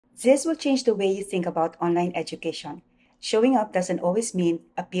This will change the way you think about online education. Showing up doesn't always mean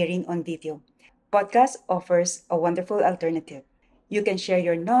appearing on video. Podcast offers a wonderful alternative. You can share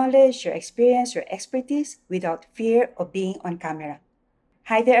your knowledge, your experience, your expertise without fear of being on camera.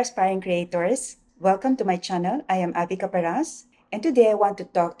 Hi there, aspiring creators. Welcome to my channel. I am Abby Caparas, and today I want to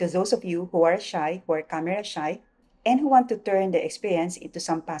talk to those of you who are shy, who are camera shy, and who want to turn their experience into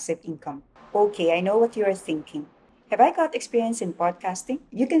some passive income. Okay, I know what you are thinking. Have I got experience in podcasting?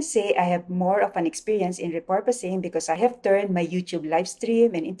 You can say I have more of an experience in repurposing because I have turned my YouTube live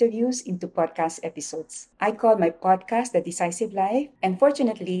stream and interviews into podcast episodes. I call my podcast The Decisive Life, and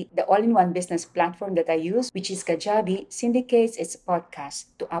fortunately, the all-in-one business platform that I use, which is Kajabi, syndicates its podcast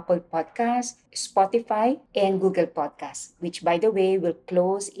to Apple Podcasts, Spotify, and Google Podcasts, which by the way will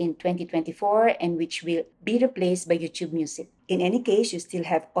close in 2024 and which will be replaced by YouTube Music. In any case, you still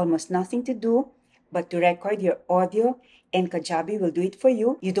have almost nothing to do but to record your audio, and Kajabi will do it for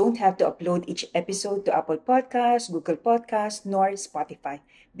you. You don't have to upload each episode to Apple Podcasts, Google Podcasts, nor Spotify,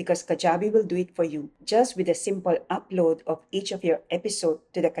 because Kajabi will do it for you, just with a simple upload of each of your episodes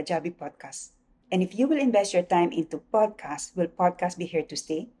to the Kajabi podcast. And if you will invest your time into podcasts, will podcasts be here to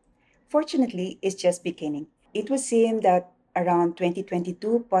stay? Fortunately, it's just beginning. It would seem that around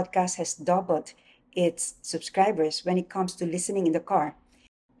 2022, podcast has doubled its subscribers when it comes to listening in the car.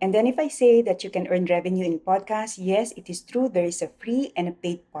 And then if I say that you can earn revenue in podcasts, yes, it is true. There is a free and a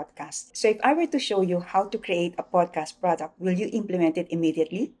paid podcast. So if I were to show you how to create a podcast product, will you implement it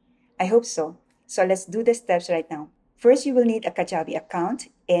immediately? I hope so. So let's do the steps right now. First, you will need a Kajabi account.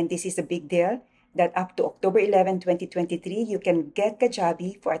 And this is a big deal that up to October 11, 2023, you can get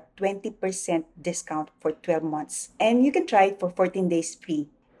Kajabi for a 20% discount for 12 months. And you can try it for 14 days free.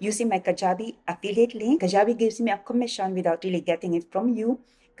 Using my Kajabi affiliate link, Kajabi gives me a commission without really getting it from you.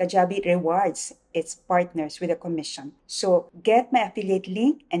 Kajabi rewards its partners with a commission. So get my affiliate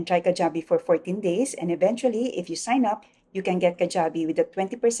link and try Kajabi for 14 days. And eventually, if you sign up, you can get Kajabi with a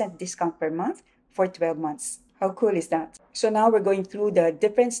 20% discount per month for 12 months. How cool is that? So now we're going through the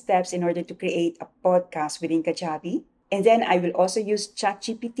different steps in order to create a podcast within Kajabi. And then I will also use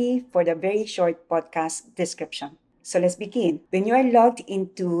ChatGPT for the very short podcast description. So let's begin. When you are logged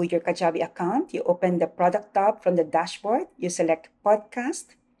into your Kajabi account, you open the product tab from the dashboard. You select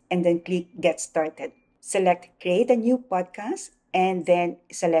podcast and then click Get Started. Select Create a New Podcast and then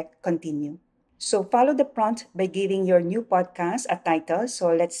select Continue. So follow the prompt by giving your new podcast a title.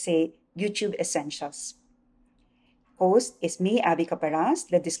 So let's say YouTube Essentials. Host is me, Abby Caparas.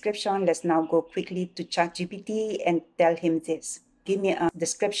 The description, let's now go quickly to ChatGPT and tell him this. Give me a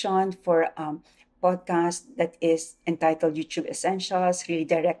description for podcast that is entitled YouTube Essentials, really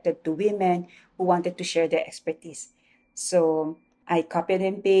directed to women who wanted to share their expertise. So I copied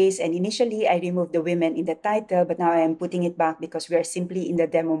and paste, and initially I removed the women in the title, but now I am putting it back because we are simply in the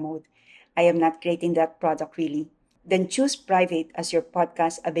demo mode. I am not creating that product really. Then choose private as your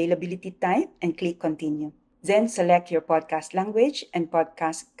podcast availability type and click continue. Then select your podcast language and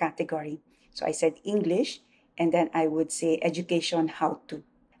podcast category. So I said English, and then I would say education how to.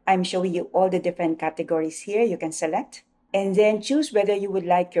 I'm showing you all the different categories here you can select. And then choose whether you would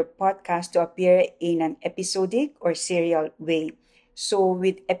like your podcast to appear in an episodic or serial way. So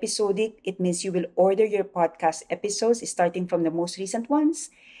with episodic, it means you will order your podcast episodes starting from the most recent ones.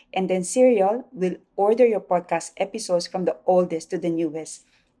 And then serial will order your podcast episodes from the oldest to the newest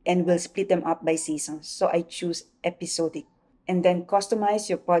and will split them up by seasons. So I choose episodic. And then customize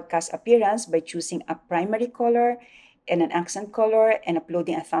your podcast appearance by choosing a primary color and an accent color and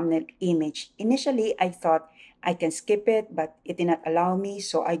uploading a thumbnail image. Initially, I thought I can skip it, but it did not allow me.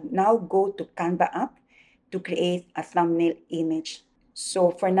 So I now go to Canva app to create a thumbnail image.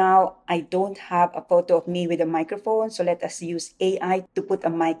 So for now, I don't have a photo of me with a microphone. So let us use AI to put a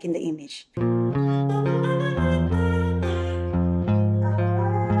mic in the image.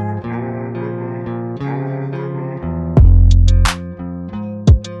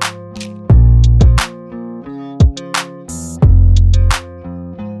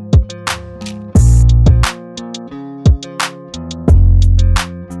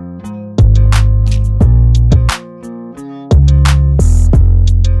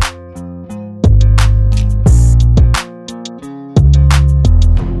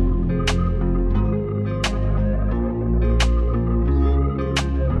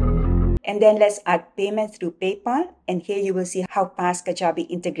 And then let's add payment through PayPal. And here you will see how fast Kajabi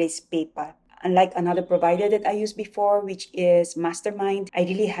integrates PayPal. Unlike another provider that I used before, which is Mastermind, I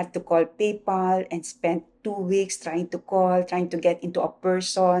really had to call PayPal and spend 2 weeks trying to get into a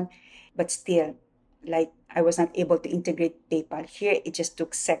person. But still, I was not able to integrate PayPal. Here, it just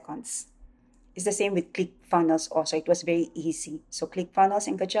took seconds. It's the same with ClickFunnels also. It was very easy. So ClickFunnels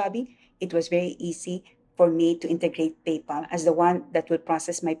and Kajabi, it was very easy for me to integrate PayPal as the one that will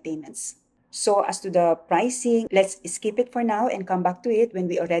process my payments. So as to the pricing, let's skip it for now and come back to it when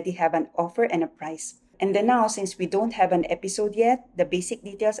we already have an offer and a price. And then now, since we don't have an episode yet, the basic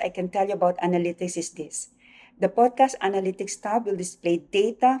details I can tell you about analytics is this. The podcast analytics tab will display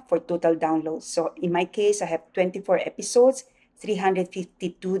data for total downloads. So in my case, I have 24 episodes,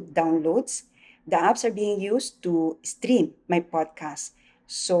 352 downloads. The apps are being used to stream my podcast.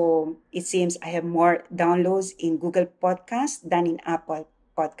 So it seems I have more downloads in Google Podcasts than in Apple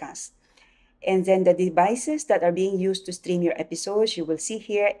Podcasts. And then the devices that are being used to stream your episodes, you will see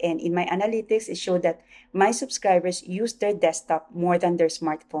here. And in my analytics, it showed that my subscribers use their desktop more than their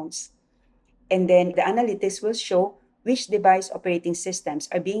smartphones. And then the analytics will show which device operating systems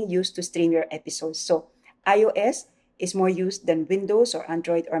are being used to stream your episodes. So iOS is more used than Windows or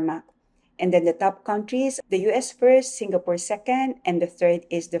Android or Mac. And then the top countries, the US first, Singapore second, and the third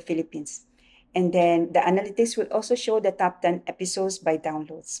is the Philippines. And then the analytics will also show the top 10 episodes by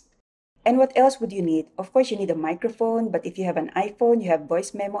downloads. And what else would you need? Of course, you need a microphone, but if you have an iPhone, you have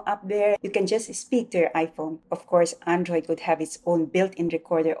voice memo up there, you can just speak to your iPhone. Of course, Android would have its own built-in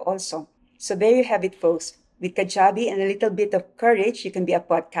recorder also. So there you have it, folks. With Kajabi and a little bit of courage, you can be a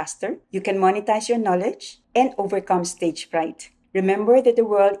podcaster, you can monetize your knowledge, and overcome stage fright. Remember that the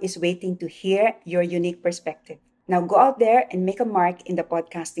world is waiting to hear your unique perspective. Now go out there and make a mark in the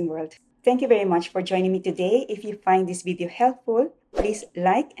podcasting world. Thank you very much for joining me today. If you find this video helpful, please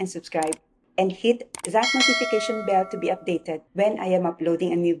like and subscribe and hit that notification bell to be updated when I am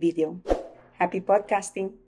uploading a new video. Happy podcasting!